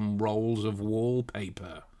grand on some rolls of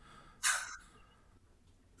wallpaper.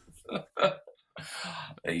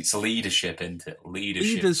 It's leadership, isn't it?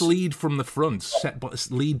 Leaders lead from the front.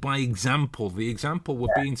 Lead by example. The example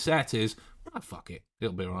we're being set is, fuck it,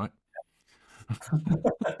 it'll be all right.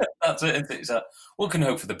 That's it. It's like, we can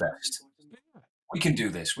hope for the best. We can do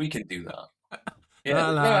this. We can do that. Yeah,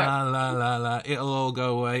 la. It'll all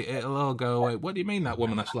go away. What do you mean that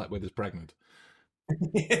woman I slept with is pregnant?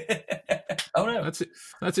 Oh no,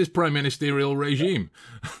 that's his prime ministerial regime.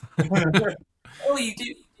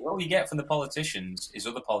 All you get from the politicians is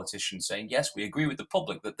other politicians saying, yes, we agree with the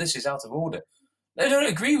public that this is out of order. They don't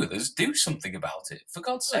agree with us. Do something about it, for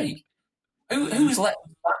God's sake. Who's let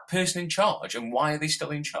that person in charge, and why are they still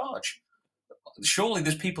in charge? Surely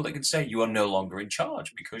there's people that can say you are no longer in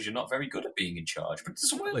charge because you're not very good at being in charge, but it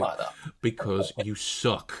doesn't work like that. Because you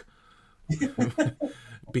suck.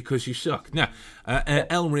 Because you suck. Now,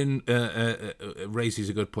 Elrin raises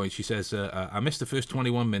a good point. She says, I missed the first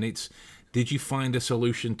 21 minutes. Did you find a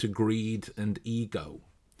solution to greed and ego?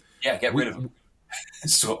 Yeah, get rid of them.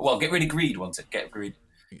 Get rid of greed, won't it? Get rid.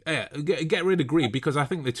 Yeah, get rid of greed, because I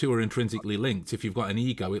think the two are intrinsically linked. If you've got an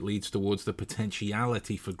ego, it leads towards the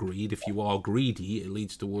potentiality for greed. If you are greedy, it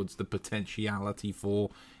leads towards the potentiality for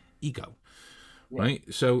ego. Yeah. Right?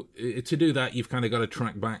 So to do that, you've kind of got to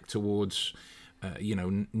track back towards,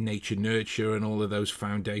 nature, nurture, and all of those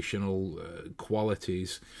foundational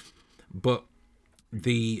qualities. But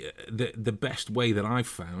the best way that I've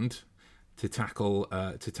found to tackle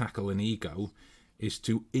an ego is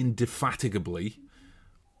to indefatigably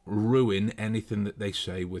ruin anything that they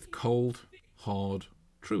say with cold, hard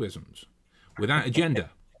truisms, without agenda.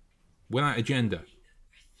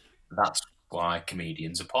 That's why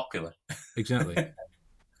comedians are popular. Exactly.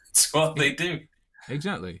 That's what they do.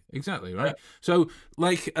 Exactly, right? So,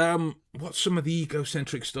 like, what's some of the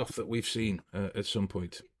egocentric stuff that we've seen at some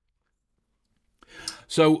point?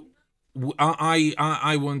 So,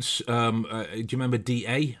 I once, do you remember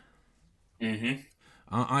DA? Mm-hmm.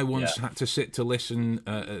 I once had to sit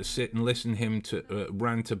and listen him to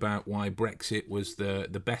rant about why Brexit was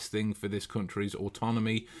the best thing for this country's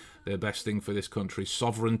autonomy, the best thing for this country's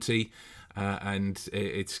sovereignty, and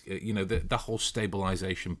it's the whole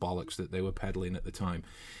stabilisation bollocks that they were peddling at the time.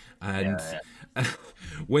 And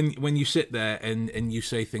when you sit there and you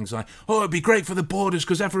say things like, "Oh, it'd be great for the borders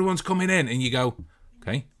because everyone's coming in," and you go,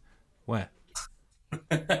 "Okay, where?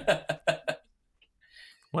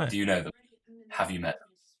 Where? Do you know them? Have you met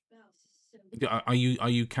them? Are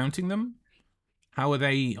you counting them? How are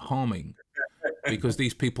they harming? Because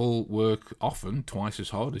these people work often twice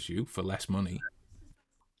as hard as you for less money.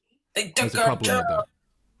 They don't go problem with that.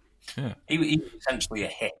 Yeah, he was essentially a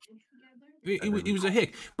hick. He was a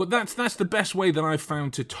hick, but that's the best way that I've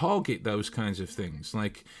found to target those kinds of things.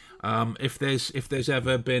 Like, if there's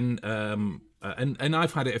ever been, and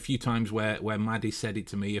I've had it a few times where Maddie said it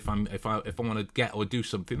to me, if I want to get or do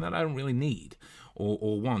something that I don't really need,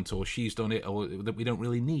 or want, or she's done it, or that we don't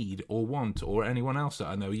really need or want, or anyone else that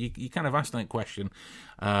I know. You kind of ask that question,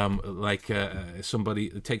 somebody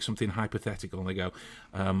takes something hypothetical and they go,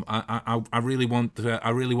 I really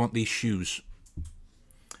want these shoes.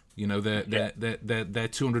 You know, they're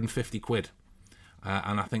 250 quid,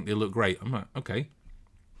 and I think they look great. I'm like, okay,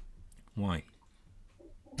 why?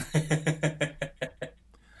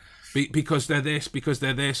 Because they're this, because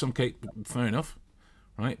they're this. Okay, fair enough,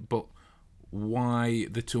 right? But why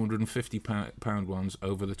the £250 ones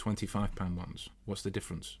over the £25 ones? What's the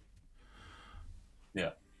difference?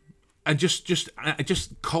 Yeah, And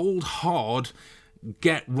just cold hard,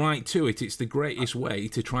 get right to it. It's the greatest way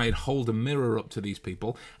to try and hold a mirror up to these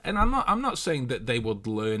people. And I'm not saying that they would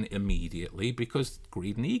learn immediately, because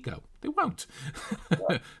greed and ego, they won't.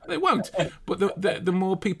 They won't. But the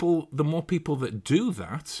more people that do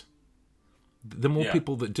that,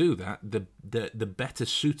 the better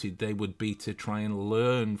suited they would be to try and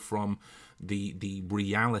learn from the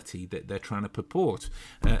reality that they're trying to purport.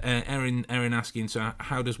 Erin asking, so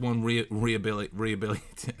how does one rehabilitate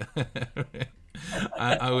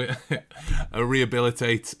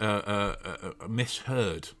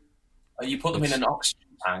misheard? You put them in an oxygen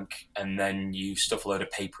tank and then you stuff a load of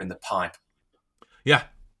paper in the pipe. Yeah.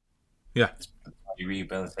 You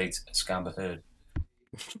rehabilitate a scamber herd.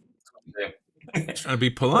 Trying to be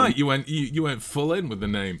polite, you went full in with the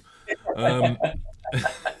name. I'm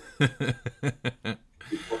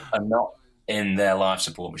not in their life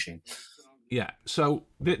support machine. Yeah, so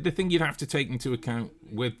the thing you'd have to take into account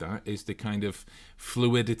with that is the kind of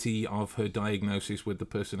fluidity of her diagnosis with the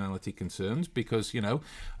personality concerns, because,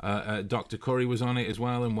 Dr. Curry was on it as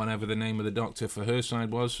well, and whatever the name of the doctor for her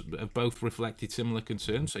side was, both reflected similar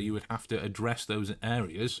concerns, so you would have to address those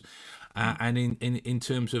areas. And in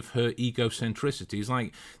terms of her egocentricities,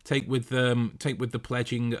 like take with the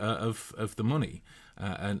pledging of the money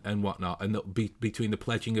and whatnot, and between the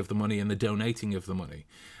pledging of the money and the donating of the money,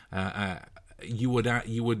 you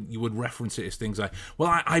would reference it as things like,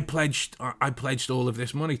 well, I pledged all of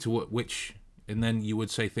this money to which, and then you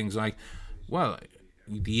would say things like, well,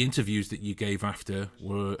 the interviews that you gave after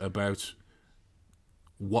were about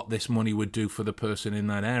what this money would do for the person in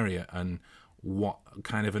that area and what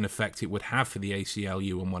kind of an effect it would have for the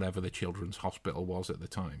ACLU and whatever the children's hospital was at the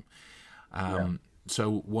time.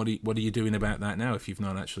 So what are you doing about that now if you've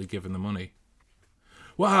not actually given the money?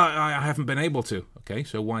 Well, I haven't been able to. Okay,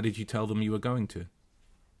 so why did you tell them you were going to?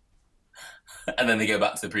 And then they go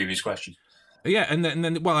back to the previous question. Yeah, and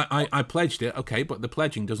then well, I pledged it, okay, but the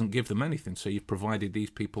pledging doesn't give them anything. So you've provided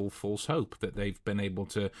these people false hope that they've been able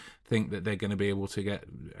to think that they're going to be able to get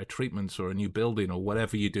a treatments or a new building or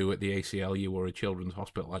whatever you do at the ACLU or a children's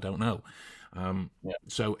hospital. I don't know.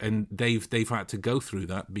 So, and they've had to go through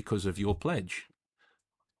that because of your pledge.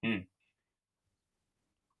 And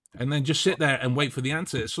then just sit there and wait for the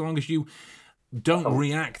answer. As long as you don't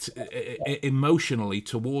react emotionally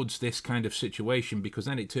towards this kind of situation, because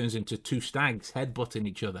then it turns into two stags headbutting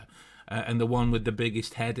each other, and the one with the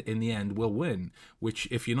biggest head in the end will win. Which,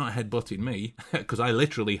 if you're not headbutting me, because I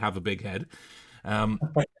literally have a big head,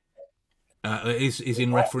 is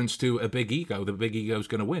in reference to a big ego. The big ego is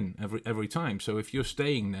going to win every time. So if you're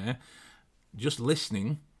staying there, just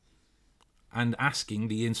listening and asking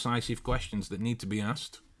the incisive questions that need to be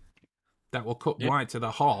asked, that will cut right to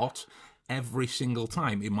the heart every single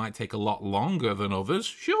time. It might take a lot longer than others,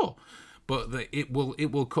 sure, but it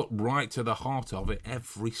will cut right to the heart of it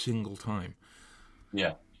every single time.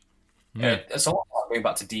 Yeah. It's a lot like going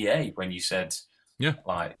back to DA when you said,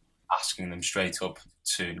 like asking them straight up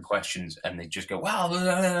certain questions, and they just go, "Wow." Blah,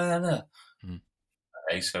 blah, blah, blah.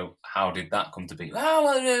 Okay, so how did that come to be?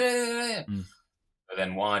 But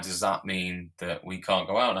then why does that mean that we can't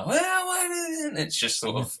go out now? It's just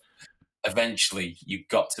sort of. Eventually, you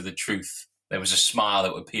got to the truth. There was a smile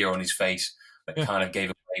that would appear on his face that kind of gave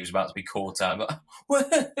away he was about to be caught out. But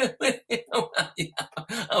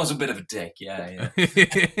I was a bit of a dick, yeah.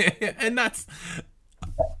 And that's.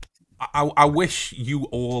 I wish you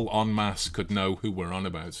all en masse could know who we're on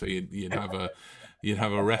about, so you'd have a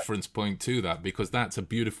reference point to that, because that's a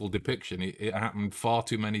beautiful depiction. It happened far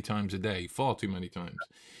too many times a day, far too many times.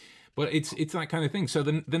 But it's that kind of thing. So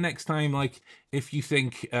the next time, like, if you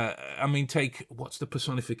think, take, what's the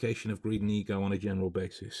personification of greed and ego on a general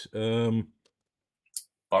basis? Boris?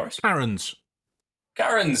 Karens.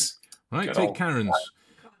 Right, Good take Karens.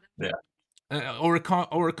 Yeah. Or a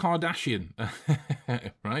Kardashian,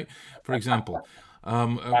 right? For example,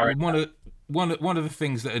 one of the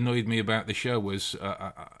things that annoyed me about the show was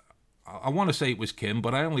I want to say it was Kim,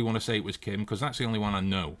 but I only want to say it was Kim because that's the only one I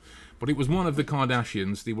know. But it was one of the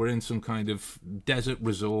Kardashians. They were in some kind of desert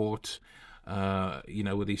resort,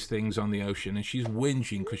 with these things on the ocean, and she's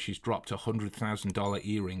whinging because she's dropped $100,000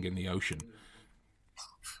 earring in the ocean.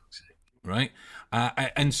 Right?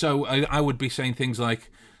 And so I would be saying things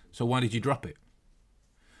like, so why did you drop it?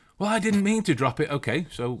 Well, I didn't mean to drop it. Okay,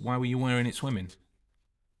 so why were you wearing it swimming?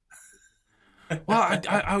 Well,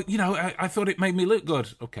 I thought it made me look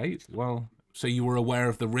good. Okay, well, so you were aware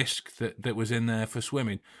of the risk that was in there for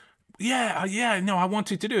swimming. Yeah, no, I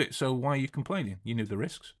wanted to do it. So why are you complaining? You knew the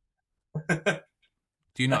risks. Do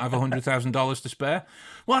you not have $100,000 to spare?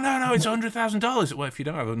 Well, no, it's $100,000. Well, if you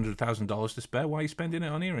don't have $100,000 to spare, why are you spending it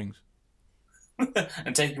on earrings?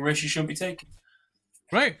 And taking risks you shouldn't be taking.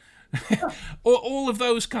 Right. all of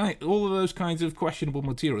those kinds of questionable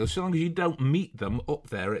materials, so long as you don't meet them up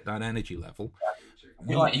there at that energy level,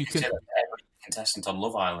 you can say that every contestant on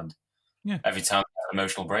Love Island. Yeah. Every time an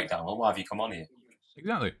emotional breakdown, well, why have you come on here?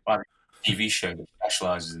 Exactly. Why have you a TV show that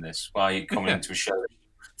specialises in this? Why are you coming into a show that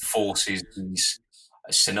forces these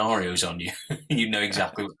scenarios on you? You know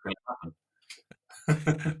exactly what's going to happen.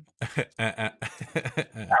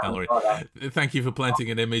 Ellery, thank you for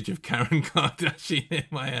planting an image of Karen Kardashian in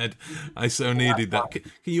my head. I so needed that. Can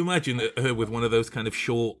you imagine her with one of those kind of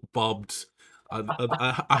short bobbed?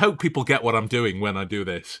 I hope people get what I'm doing when I do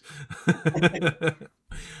this.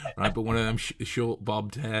 Right, but one of them short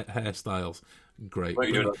bobbed hairstyles. Great.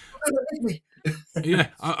 Yeah,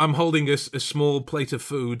 I'm holding a small plate of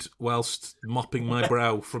food whilst mopping my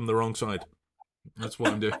brow from the wrong side. That's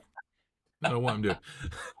what I'm doing. I don't know what I'm doing.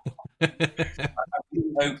 I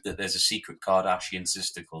really hope that there's a secret Kardashian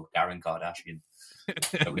sister called Karen Kardashian.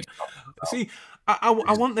 See, I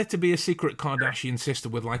want there to be a secret Kardashian sister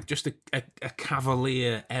with like just a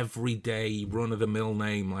cavalier, everyday, run-of-the-mill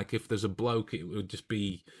name. Like if there's a bloke, it would just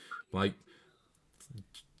be like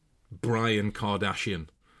Brian Kardashian.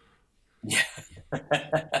 Yeah.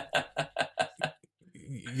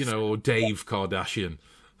 Or Dave Kardashian.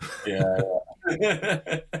 Yeah.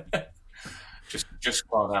 Just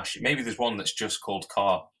Kardashian. Maybe there's one that's just called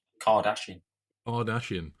Kardashian.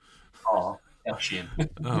 Kardashian. Kardashian.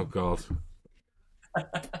 Oh God. I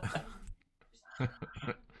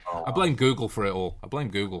blame Google for it all.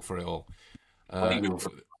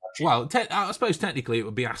 Well, I suppose technically it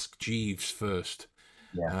would be Ask Jeeves first.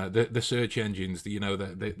 Yeah. The search engines,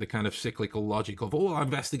 the kind of cyclical logic of, I'll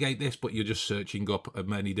investigate this, but you're just searching up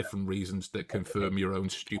many different reasons that confirm your own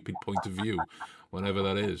stupid point of view, whatever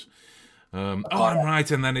that is. I'm right,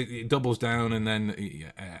 and then it doubles down, and then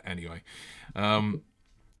anyway, there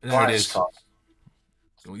it is.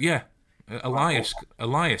 Yeah, Elias.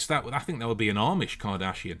 That I think that would be an Amish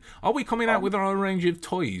Kardashian. Are we coming out with our own range of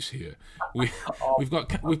toys here? We've got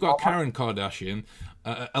Karen Kardashian,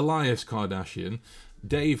 Elias Kardashian,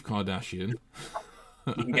 Dave Kardashian.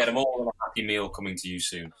 You can get them all in a Happy Meal coming to you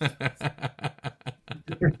soon.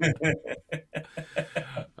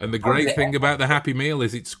 And the great thing about the Happy Meal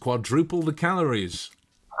is it's quadruple the calories.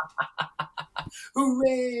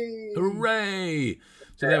 Hooray! Hooray!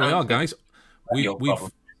 So there we are, guys. We've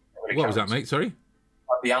what was that, mate? Sorry?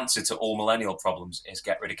 The answer to all millennial problems is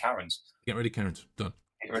get rid of Karens. Get rid of Karens. Done.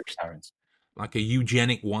 Get rid of Karens. Like a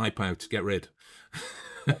eugenic wipeout. Get rid.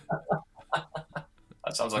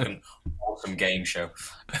 That sounds like an awesome game show.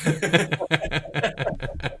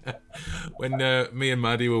 When me and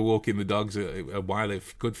Maddie were walking the dogs a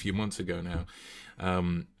good few months ago now,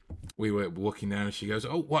 we were walking down and she goes,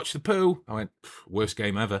 "Oh, watch the poo." I went, "Worst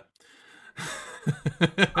game ever."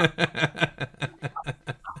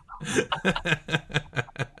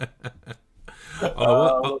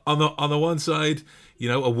 On the one side,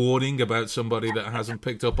 a warning about somebody that hasn't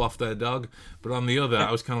picked up off their dog, but on the other,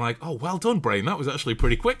 I was kind of like, "Oh, well done, brain. That was actually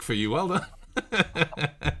pretty quick for you. Well done."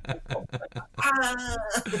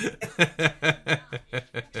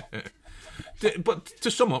 But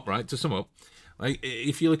to sum up, like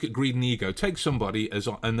if you look at greed and ego, take somebody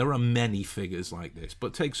and there are many figures like this,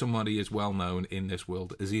 but take somebody as well known in this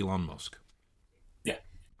world as Elon Musk. Yeah.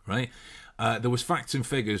 Right. There was facts and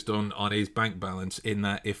figures done on his bank balance in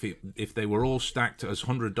that if they were all stacked as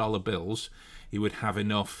 $100 bills, he would have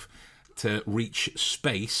enough to reach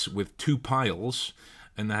space with 2 piles,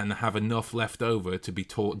 and then have enough left over to be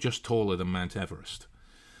just taller than Mount Everest.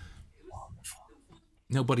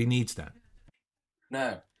 Nobody needs that.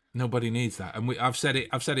 No. Nobody needs that. And I've said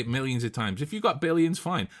it millions of times. If you've got billions,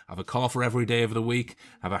 fine. Have a car for every day of the week.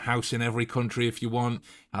 Have a house in every country if you want.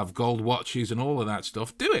 Have gold watches and all of that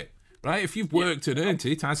stuff. Do it. Right? If you've worked and earned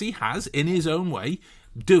it, as he has, in his own way,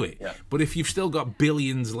 do it. Yeah. But if you've still got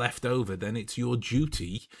billions left over, then it's your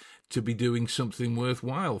duty to be doing something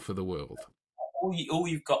worthwhile for the world. All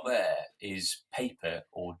you've got there is paper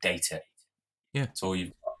or data. Yeah. That's all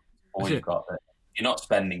you've got there. You're not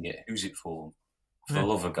spending it. Who's it for? For the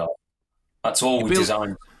love of God. That's all You we build-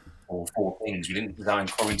 designed for things. We didn't design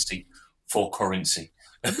currency for currency.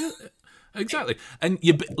 Exactly. And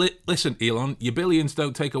listen, Elon, your billions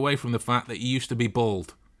don't take away from the fact that you used to be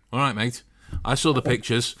bald. All right, mate. I saw the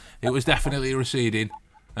pictures. It was definitely receding.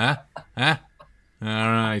 Huh? All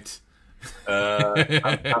right. Well,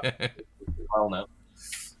 no.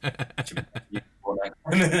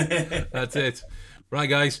 That's it. Right,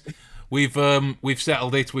 guys. We've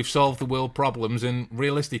settled it. We've solved the world problems, and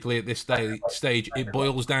realistically, at this stage, it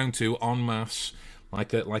boils down to en masse,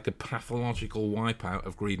 like a pathological wipeout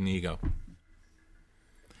of greed and ego.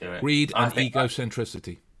 Greed and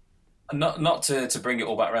egocentricity. Not to bring it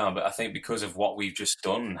all back around, but I think because of what we've just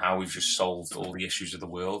done and how we've just solved all the issues of the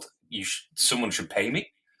world, someone should pay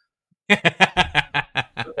me. I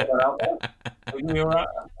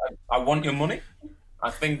want your money. I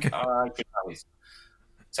think I could have it.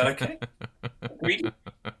 Is that okay? Greedy?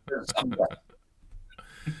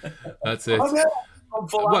 That's it.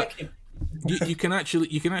 Well, you can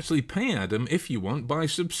actually pay Adam if you want by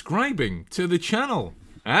subscribing to the channel.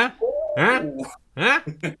 Huh?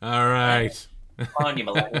 All right. On you,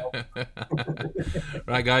 millennial.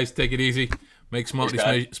 Right, guys, take it easy. Make smart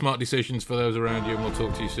decisions for those around you, and we'll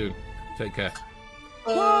talk to you soon. Take care.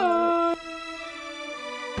 Bye.